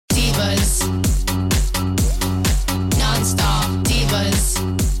Divas. Non-stop divas.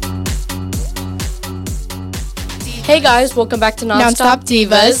 Hey guys, welcome back to Non-Stop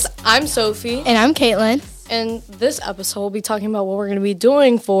Divas. I'm Sophie, And I'm Caitlin. and this episode we'll be talking about what we're going to be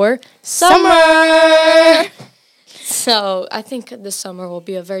doing for Summer! So I think this summer will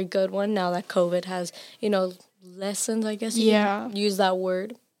be a very good one now that COVID has, lessened, I guess you could use that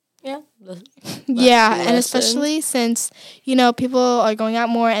word. Yeah. Yeah, and lessened. especially since, people are going out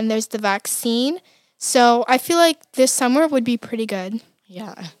more and there's the vaccine. So I feel like this summer would be pretty good.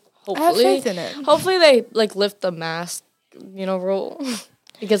 Yeah. I have Hopefully. faith in it. Hopefully they lift the mask, rule.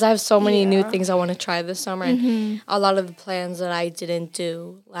 Because I have so many new things I want to try this summer, and a lot of the plans that I didn't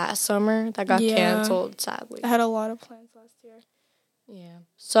do last summer that got canceled, sadly. I had a lot of plans last year. Yeah.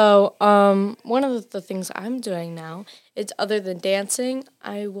 So, one of the things I'm doing now is, other than dancing,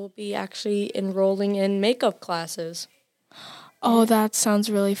 I will be actually enrolling in makeup classes. Oh, that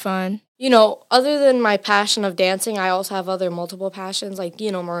sounds really fun. Other than my passion of dancing, I also have other multiple passions like,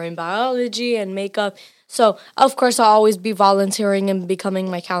 marine biology and makeup. So, of course, I'll always be volunteering and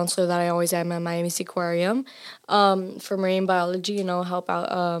becoming my counselor that I always am at Miami Seaquarium for marine biology, help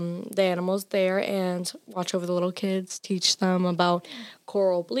out the animals there and watch over the little kids, teach them about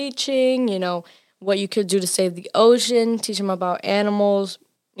coral bleaching, what you could do to save the ocean, teach them about animals,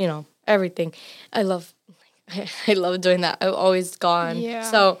 everything. I love doing that. I've always gone. Yeah.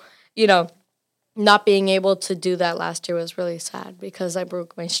 So, not being able to do that last year was really sad because I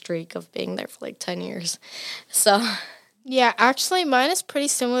broke my streak of being there for 10 years. So, Yeah, actually, mine is pretty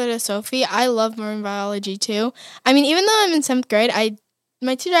similar to Sophie. I love marine biology, too. I mean, even though I'm in 7th grade,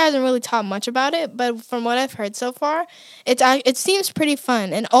 my teacher hasn't really taught much about it, but from what I've heard so far, it seems pretty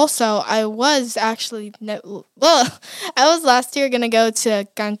fun. And also, I was last year going to go to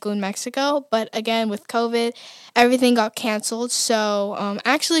Cancun, Mexico, but again, with COVID, everything got canceled. So,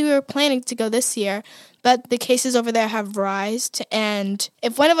 actually, we were planning to go this year, but the cases over there have rised. And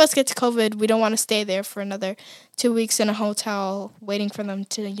if one of us gets COVID, we don't want to stay there for another 2 weeks in a hotel waiting for them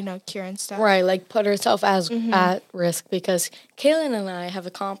to, cure and stuff. right, put herself at risk because Kaylin and I have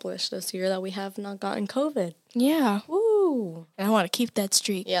accomplished this year that we have not gotten COVID. Yeah. Woo! And I want to keep that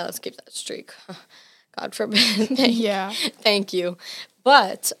streak. Yeah, let's keep that streak. God forbid. Yeah. Thank you.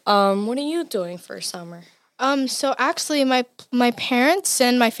 But, what are you doing for summer? So actually, my parents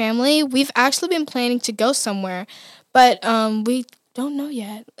and my family, we've actually been planning to go somewhere, but we don't know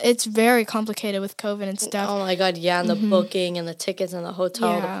yet. It's very complicated with COVID and stuff. Oh my God, yeah, and the booking and the tickets and the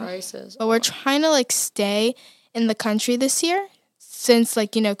hotel, the prices. But we're trying to stay in the country this year since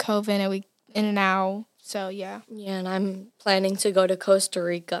COVID and we in and out. So yeah. Yeah, and I'm planning to go to Costa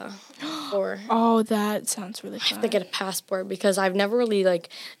Rica for. Oh, that sounds really fun. I have to get a passport because I've never really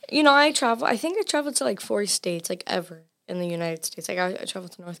I travel. I think I traveled to 4 states ever in the United States. I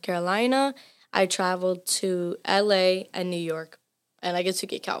traveled to North Carolina, I traveled to LA and New York, and I get to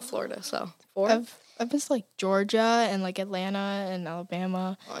get Florida. So 4. I've been to Georgia and Atlanta and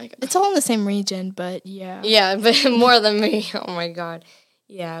Alabama. Oh my God. It's all in the same region, but yeah. Yeah, but more than me. Oh my God.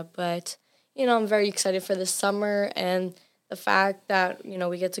 Yeah, but I'm very excited for this summer and the fact that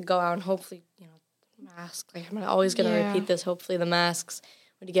we get to go out and hopefully masks. I'm always gonna repeat this. Hopefully the masks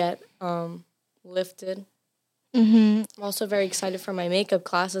would get lifted. Mm-hmm. I'm also very excited for my makeup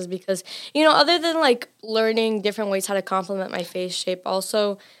classes because other than learning different ways how to complement my face shape,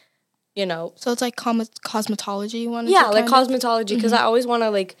 also So it's cosmetology you want to do? Yeah, cosmetology because I always want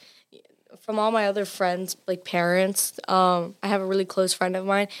to from all my other friends, parents, I have a really close friend of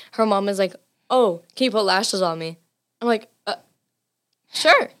mine. Her mom is oh, can you put lashes on me? I'm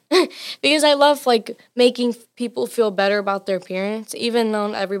sure. Because I love, making people feel better about their appearance, even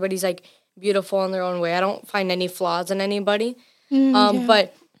though everybody's, beautiful in their own way. I don't find any flaws in anybody.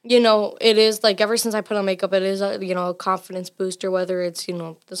 But, it is, ever since I put on makeup, it is, a confidence booster, whether it's,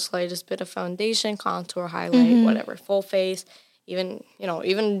 the slightest bit of foundation, contour, highlight, whatever, full face. Even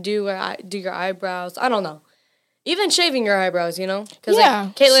do your eyebrows. I don't know. Even shaving your eyebrows, Because,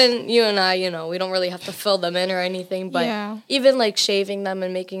 Caitlin, you and I, we don't really have to fill them in or anything. But even, shaving them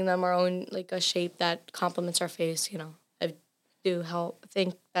and making them our own, a shape that complements our face, I do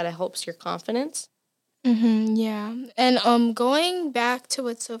think that it helps your confidence. Mm-hmm, yeah. And going back to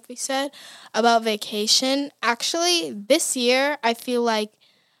what Sophie said about vacation, actually, this year, I feel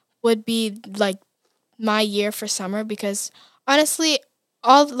would be, my year for summer because, honestly,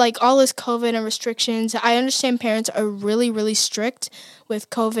 all this COVID and restrictions, I understand parents are really, really strict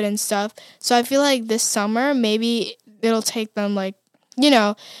with COVID and stuff. So I feel this summer, maybe it'll take them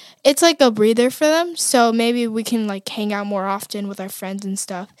it's a breather for them. So maybe we can hang out more often with our friends and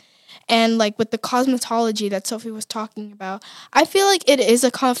stuff. and like with the cosmetology that Sophie was talking about, I feel like it is a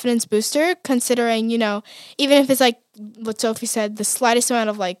confidence booster, considering, you know, even if it's like what Sophie said, the slightest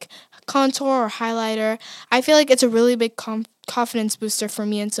amount of like contour or highlighter, I feel like it's a really big confidence booster for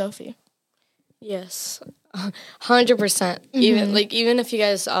me and Sophie. Yes, 100%. Even if you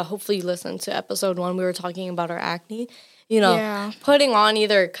guys hopefully listened to episode 1, we were talking about our acne. You know, putting on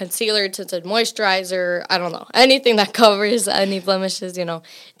either concealer, tinted moisturizer, I don't know, anything that covers any blemishes, you know,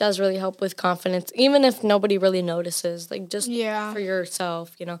 does really help with confidence, even if nobody really notices, like just for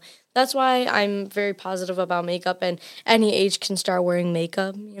yourself, you know. That's why I'm very positive about makeup, and any age can start wearing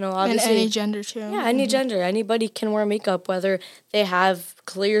makeup, you know, obviously. And any gender, too. Yeah, any gender. Anybody can wear makeup, whether they have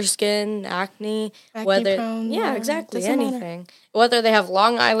clear skin, acne whether prone, exactly, anything. Matter. Whether they have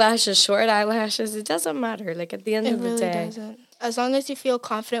long eyelashes, short eyelashes, it doesn't matter. Like, at the end of the day. It really doesn't. As long as you feel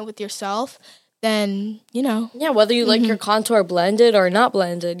confident with yourself, then, you know. Yeah, whether you like your contour blended or not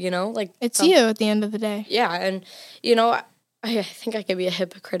blended, you know. Like, it's you at the end of the day. Yeah, and, you know, I think I could be a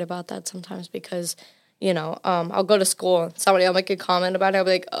hypocrite about that sometimes because, you know, I'll go to school and somebody will make a comment about it. I'll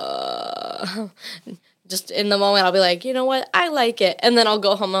be like, just in the moment, I'll be like, you know what? I like it. And then I'll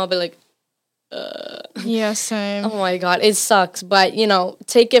go home and I'll be like, Yeah, same. Oh my God, it sucks. But, you know,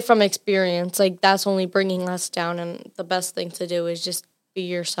 take it from experience. Like, that's only bringing us down. And the best thing to do is just be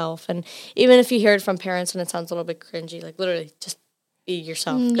yourself. And even if you hear it from parents and it sounds a little bit cringy, like, literally, just be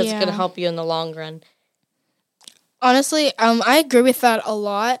yourself because it's going to help you in the long run. Honestly, I agree with that a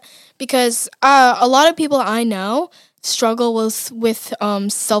lot because a lot of people I know struggle with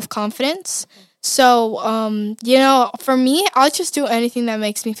self-confidence. So, you know, for me, I'll just do anything that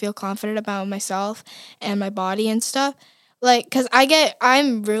makes me feel confident about myself and my body and stuff. Like, because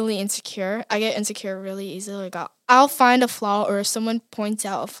I'm really insecure. I get insecure really easily. Like, I'll find a flaw, or if someone points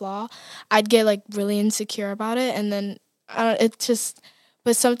out a flaw, I'd get, like, really insecure about it. And then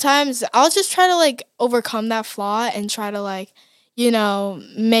but sometimes I'll just try to, like, overcome that flaw and try to, like, you know,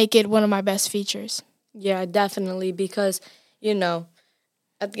 make it one of my best features. Yeah, definitely, because, you know,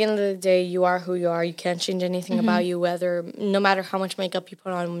 at the end of the day, you are who you are. You can't change anything about you, no matter how much makeup you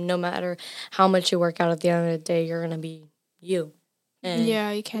put on, no matter how much you work out, at the end of the day, you're going to be you. And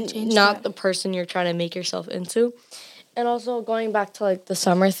you can't change not the person you're trying to make yourself into. And also, going back to, like, the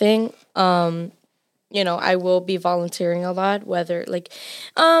summer thing, you know, I will be volunteering a lot, whether, like,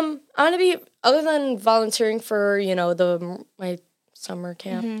 I'm going to be, other than volunteering for, you know, my summer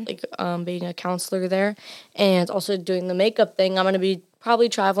camp, like, being a counselor there, and also doing the makeup thing, I'm going to be probably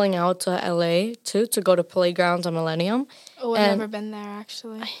traveling out to LA, too, to go to Playgrounds on Millennium. Oh, I've never been there,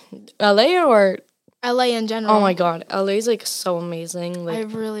 actually. LA or? LA in general. Oh, my God. LA is, like, so amazing. Like, I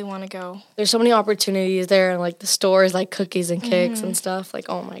really want to go. There's so many opportunities there, and, like, the stores, like, Cookies and Kicks and stuff. Like,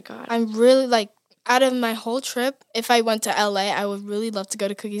 oh, my God. I'm really, like, out of my whole trip, if I went to LA, I would really love to go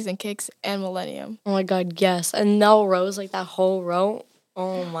to Cookies and Kicks and Millennium. Oh, my God, yes. And Melrose, like, that whole row.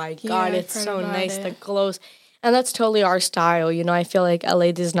 Oh, my God. It's so nice. The glows. And that's totally our style. You know, I feel like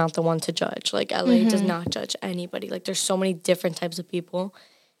LA is not the one to judge. Like, LA does not judge anybody. Like, there's so many different types of people.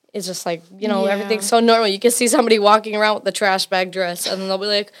 It's just like, you know, everything's so normal. You can see somebody walking around with the trash bag dress, and then they'll be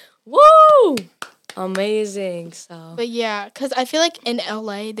like, woo! Amazing. So, but yeah, because I feel like in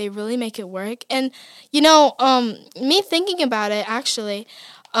LA, they really make it work. And, you know, me thinking about it, actually,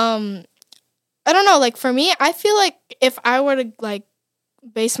 I don't know. Like, for me, I feel like if I were to, like,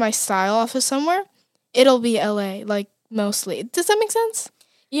 base my style off of somewhere, it'll be LA, like, mostly. Does that make sense?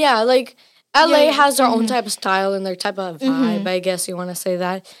 Yeah, like, LA has their own type of style and their type of vibe, I guess you want to say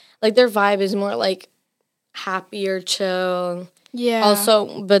that. Like, their vibe is more, like, happier, chill. Yeah.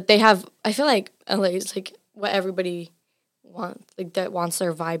 Also, but they have, I feel like LA is, like, what everybody wants, like, that wants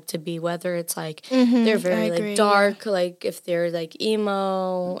their vibe to be, whether it's, like, they're very, like, dark, like, if they're, like,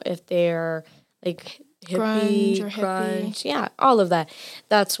 emo, if they're, like, hippie, grunge. Yeah, all of that.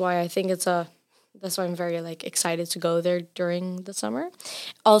 That's why I think that's why I'm very, like, excited to go there during the summer.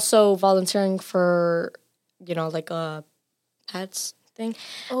 Also, volunteering for, you know, like, a pets thing.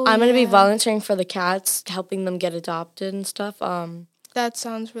 I'm going to be volunteering for the cats, helping them get adopted and stuff. That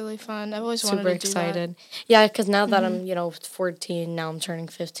sounds really fun. I've always wanted to do that. Super excited. Yeah, because now that I'm, you know, 14, now I'm turning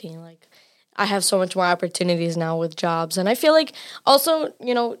 15, like, I have so much more opportunities now with jobs. And I feel like also,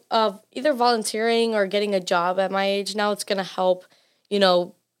 you know, either volunteering or getting a job at my age now, it's going to help, you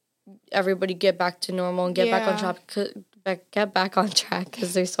know, everybody get back to normal and get back on track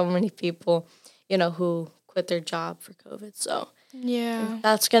because there's so many people, you know, who quit their job for COVID. So yeah,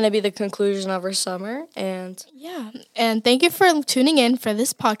 that's going to be the conclusion of our summer. And and thank you for tuning in for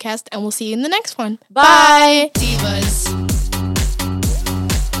this podcast, and we'll see you in the next one. Bye. Divas.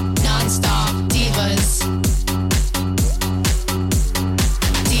 Non-stop divas.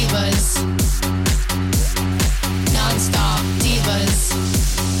 Divas.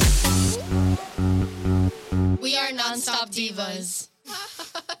 We are Nonstop Divas.